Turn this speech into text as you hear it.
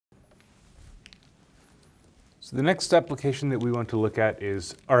So the next application that we want to look at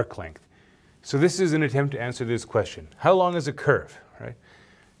is arc length. So this is an attempt to answer this question. How long is a curve, right?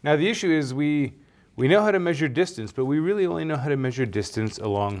 Now the issue is we know how to measure distance, but we really only know how to measure distance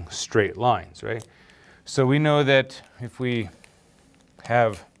along straight lines, right? So we know that if we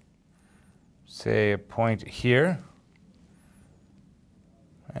have, say, a point here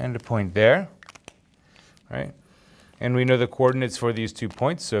and a point there, right? And we know the coordinates for these 2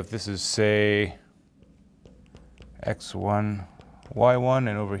 points. So if this is, say, x1, y1,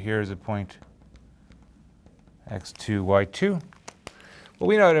 and over here is a point x2, y2. Well,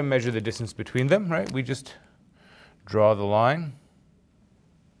 we know how to measure the distance between them, right? We just draw the line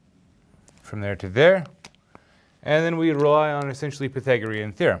from there to there. And then we rely on essentially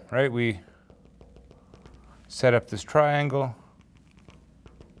Pythagorean theorem, right? We set up this triangle.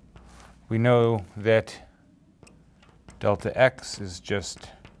 We know that delta x is just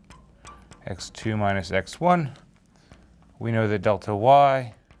x2 minus x1. We know that delta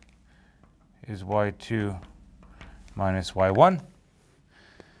y is y2 minus y1.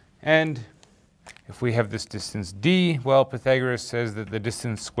 And if we have this distance d, well, Pythagoras says that the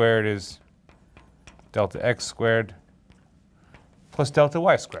distance squared is delta x squared plus delta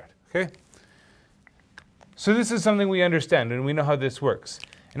y squared, okay? So this is something we understand and we know how this works.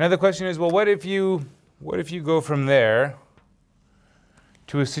 Another question is, well, what if you go from there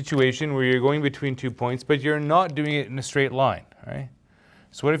to a situation where you're going between 2 points, but you're not doing it in a straight line, right?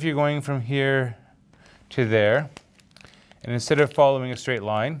 So what if you're going from here to there, and instead of following a straight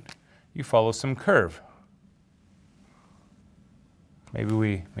line, you follow some curve? Maybe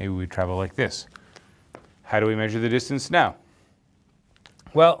we travel like this. How do we measure the distance now?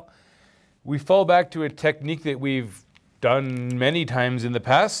 Well, we fall back to a technique that we've done many times in the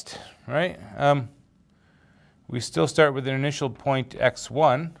past, right? We still start with an initial point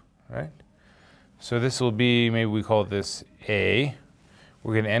x1, right? So this will be, maybe we call this A.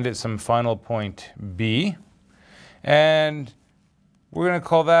 We're going to end at some final point B. And we're going to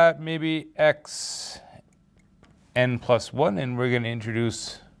call that maybe x n plus 1, and we're going to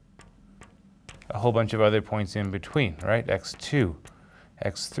introduce a whole bunch of other points in between, right? x2,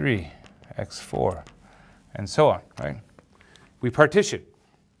 x3, x4, and so on, right? We partition.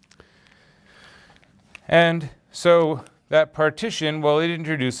 And so that partition, well, it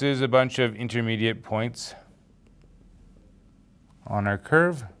introduces a bunch of intermediate points on our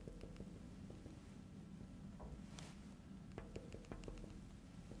curve.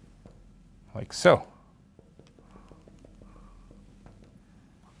 Like so.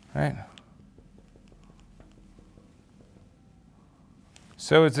 Right?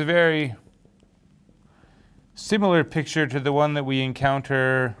 So it's a very similar picture to the one that we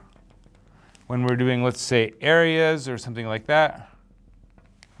encounter when we're doing, let's say, areas or something like that,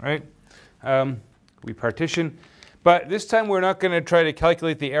 right? We partition, but this time we're not going to try to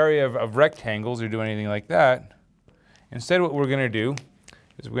calculate the area of rectangles or do anything like that. Instead, what we're going to do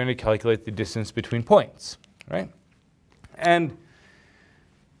is we're going to calculate the distance between points, right? And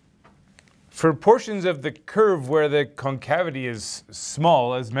for portions of the curve where the concavity is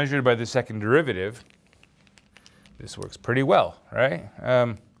small, as measured by the second derivative, this works pretty well, right?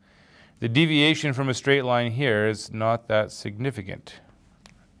 The deviation from a straight line here is not that significant.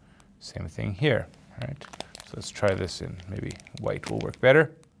 Same thing here, right? So let's try this in maybe white will work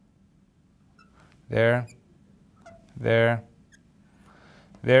better. There, there.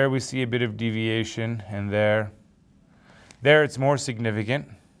 There we see a bit of deviation, and there. There it's more significant.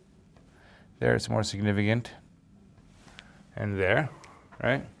 There it's more significant. And there,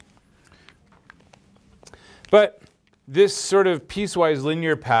 right? But this sort of piecewise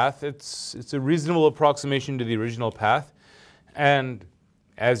linear path, it's a reasonable approximation to the original path. And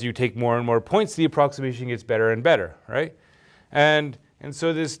as you take more and more points, the approximation gets better and better, right? And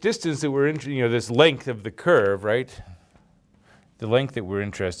so this distance that we're this length of the curve, right? The length that we're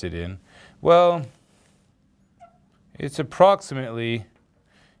interested in, well, it's approximately,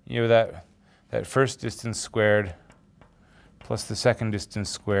 that first distance squared plus the second distance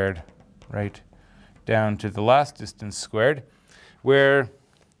squared, right, down to the last distance squared, where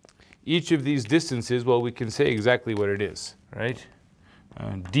each of these distances, well, we can say exactly what it is, right?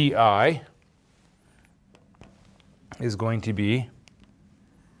 Di is going to be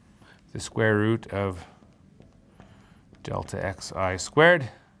the square root of delta xi squared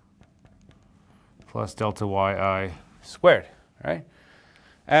plus delta yi squared, right?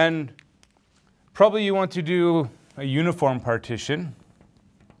 And probably you want to do a uniform partition.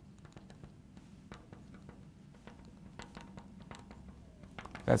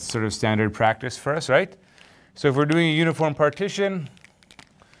 That's sort of standard practice for us, right? So if we're doing a uniform partition,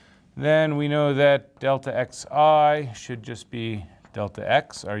 then we know that delta xi should just be delta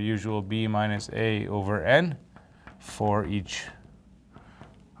x, our usual b minus a over n for each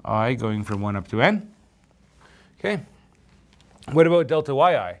I going from 1 up to n. Okay. What about delta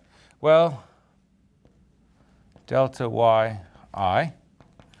yi? Well, delta yi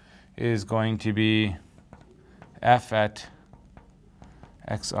is going to be f at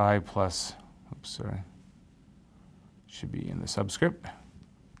xi plus, oops, sorry, should be in the subscript,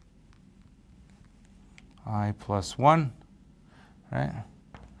 I plus 1, right,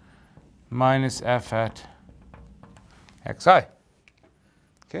 minus f at xi,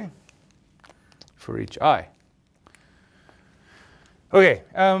 okay, for each I. Okay,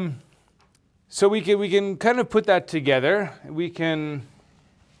 so we can kind of put that together. We can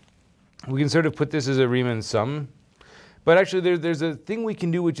sort of put this as a Riemann sum, but actually there's a thing we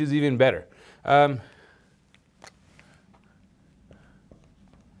can do which is even better.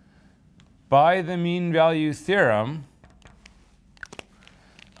 By the mean value theorem,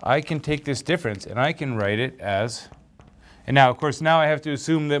 I can take this difference and I can write it as, and now of course now I have to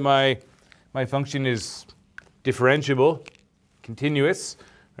assume that my function is differentiable, continuous,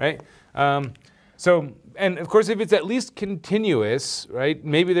 right? So, and of course if it's at least continuous, right,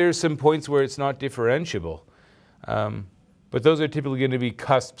 maybe there's some points where it's not differentiable. But those are typically going to be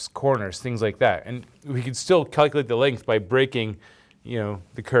cusps, corners, things like that. And we can still calculate the length by breaking,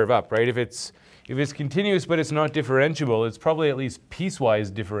 the curve up, right? If it's continuous but it's not differentiable, it's probably at least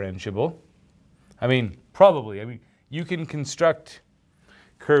piecewise differentiable. I mean, probably. I mean, you can construct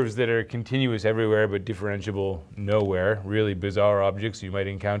curves that are continuous everywhere but differentiable nowhere, really bizarre objects you might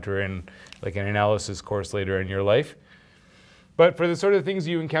encounter in like an analysis course later in your life. But for the sort of things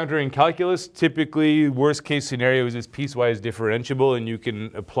you encounter in calculus, typically worst case scenario is it's piecewise differentiable and you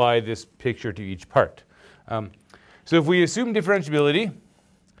can apply this picture to each part. So if we assume differentiability,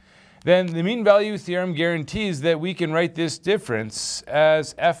 then the mean value theorem guarantees that we can write this difference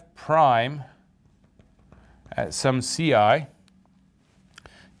as f prime at some ci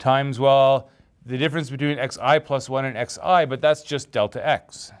times, well, the difference between xi plus 1 and xi, but that's just delta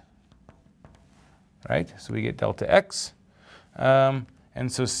x, right? So we get delta x. And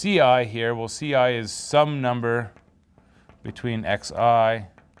so ci here, well, ci is some number between xi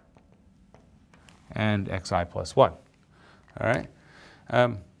and xi plus 1, all right?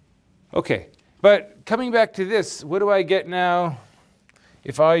 Okay, but coming back to this, what do I get now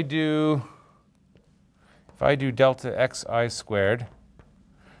if I do delta xi squared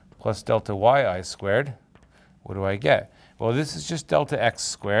plus delta yi squared? What do I get? Well, this is just delta x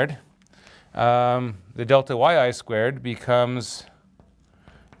squared. The delta yi squared becomes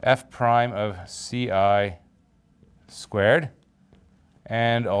f prime of ci squared,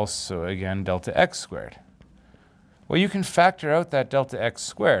 and also, again, delta x squared. Well, you can factor out that delta x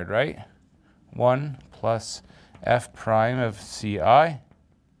squared, right? 1 plus f prime of ci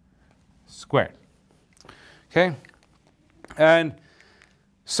squared. Okay? And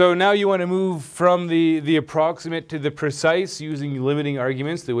so now you want to move from the approximate to the precise using limiting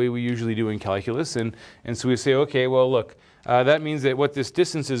arguments the way we usually do in calculus. And so we say, okay, well, look, that means that what this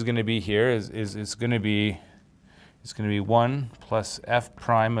distance is going to be here is going to be 1 plus f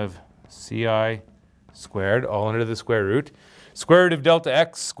prime of ci squared, all under the square root. Square root of delta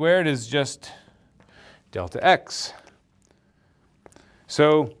x squared is just delta x.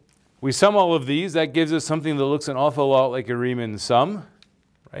 So we sum all of these. That gives us something that looks an awful lot like a Riemann sum,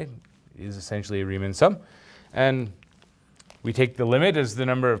 right? It is essentially a Riemann sum. And we take the limit as the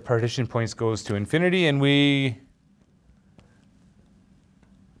number of partition points goes to infinity, and we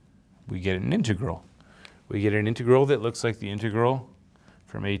get an integral. We get an integral that looks like the integral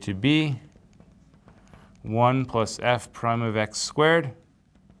from a to b, 1 plus f prime of x squared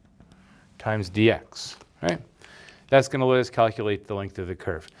times dx, right? That's going to let us calculate the length of the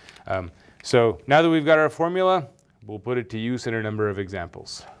curve. So now that we've got our formula, we'll put it to use in a number of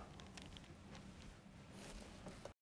examples.